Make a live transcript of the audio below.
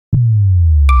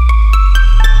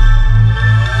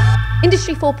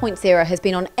Industry 4.0 has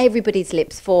been on everybody's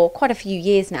lips for quite a few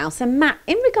years now. So Matt,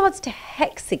 in regards to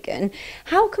Hexagon,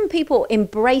 how can people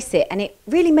embrace it and it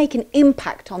really make an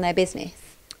impact on their business?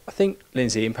 I think,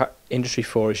 Lindsay, Industry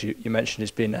 4, as you mentioned, has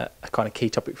been a kind of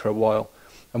key topic for a while.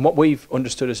 And what we've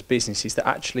understood as a business is that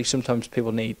actually sometimes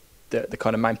people need the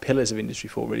kind of main pillars of Industry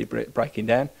 4 really breaking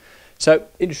down. So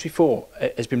Industry 4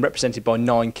 has been represented by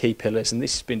 9 key pillars, and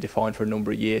this has been defined for a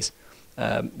number of years,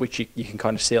 which you can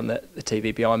kind of see on the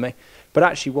TV behind me. But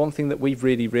actually one thing that we've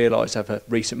really realised over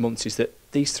recent months is that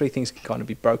these 3 things can kind of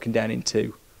be broken down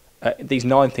into, these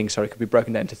 9 things, sorry, could be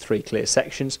broken down into 3 clear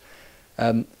sections.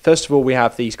 First of all, we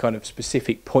have these kind of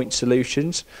specific point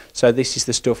solutions. So this is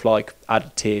the stuff like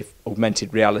additive,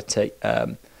 augmented reality,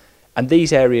 and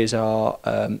these areas are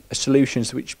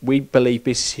solutions which we believe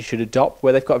businesses should adopt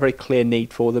where they've got a very clear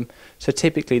need for them. So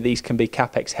typically these can be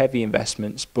capex heavy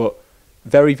investments, but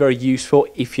very, very useful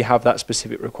if you have that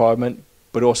specific requirement,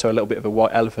 but also a little bit of a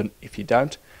white elephant if you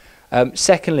don't.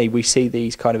 Secondly, we see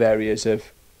these kind of areas of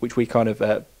which we kind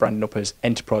of branded up as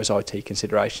enterprise IT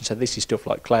consideration. So this is stuff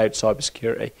like cloud,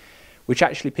 cybersecurity, which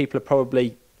actually people are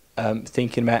probably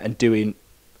thinking about and doing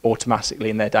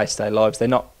automatically in their day-to-day lives. They're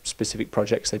not specific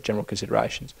projects, they're general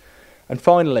considerations. And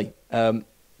finally,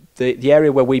 the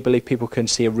area where we believe people can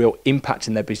see a real impact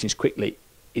in their business quickly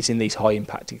is in these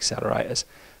high-impact accelerators.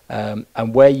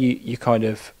 And where you kind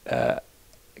of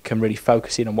can really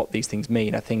focus in on what these things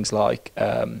mean are things like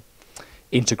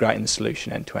integrating the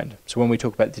solution end-to-end. So when we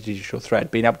talk about the digital thread,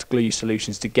 being able to glue your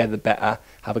solutions together better,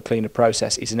 have a cleaner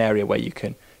process, is an area where you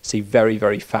can see very,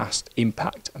 very fast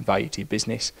impact and value to your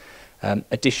business.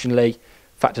 Additionally,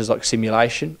 factors like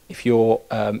simulation. If you're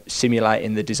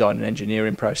simulating the design and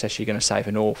engineering process, you're going to save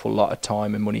an awful lot of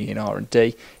time and money in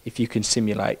R&D. If you can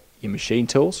simulate your machine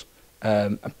tools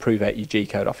and prove out your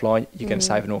G-code offline, you're going to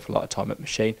save an awful lot of time at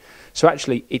machine. So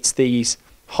actually, it's these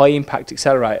high-impact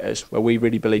accelerators where we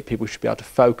really believe people should be able to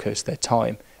focus their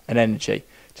time and energy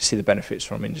to see the benefits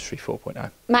from Industry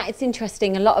 4.0. Matt, it's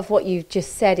interesting. A lot of what you've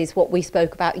just said is what we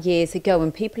spoke about years ago,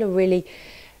 and people are really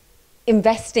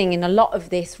investing in a lot of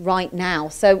this right now.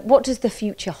 So what does the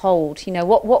future hold? You know,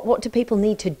 what do people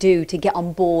need to do to get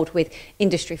on board with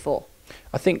Industry 4?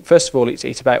 I think, first of all,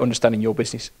 it's about understanding your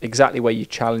business, exactly where your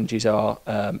challenges are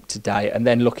today, and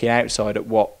then looking outside at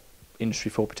what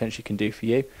Industry 4 potentially can do for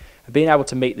you, and being able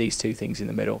to meet these 2 things in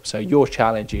the middle. So your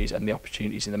challenges and the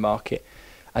opportunities in the market.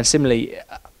 And similarly,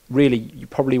 really, you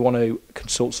probably want to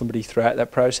consult somebody throughout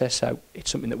that process. So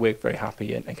it's something that we're very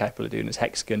happy and capable of doing as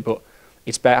Hexagon, but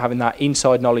it's about having that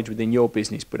inside knowledge within your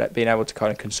business, but being able to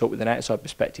kind of consult with an outside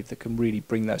perspective that can really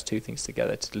bring those 2 things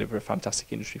together to deliver a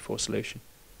fantastic Industry 4 solution.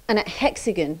 And at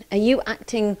Hexagon, are you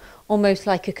acting almost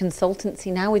like a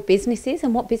consultancy now with businesses?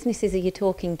 And what businesses are you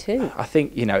talking to? I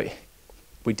think, you know,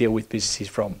 we deal with businesses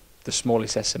from the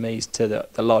smallest SMEs to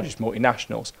the largest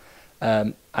multinationals.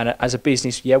 And as a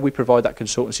business, yeah, we provide that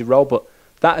consultancy role, but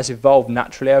that has evolved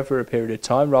naturally over a period of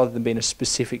time rather than being a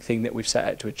specific thing that we've set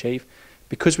out to achieve.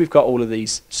 Because we've got all of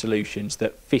these solutions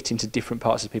that fit into different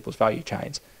parts of people's value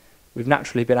chains, we've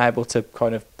naturally been able to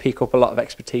kind of pick up a lot of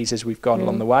expertise as we've gone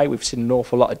along the way. We've seen an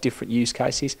awful lot of different use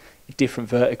cases, different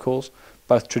verticals,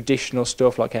 both traditional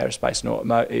stuff like aerospace and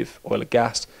automotive, oil and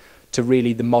gas, to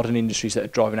really the modern industries that are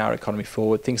driving our economy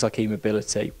forward, things like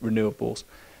e-mobility, renewables.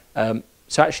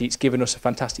 So actually it's given us a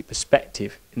fantastic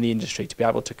perspective in the industry to be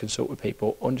able to consult with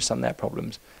people, understand their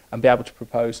problems, and be able to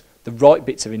propose the right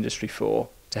bits of Industry 4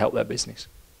 to help their business.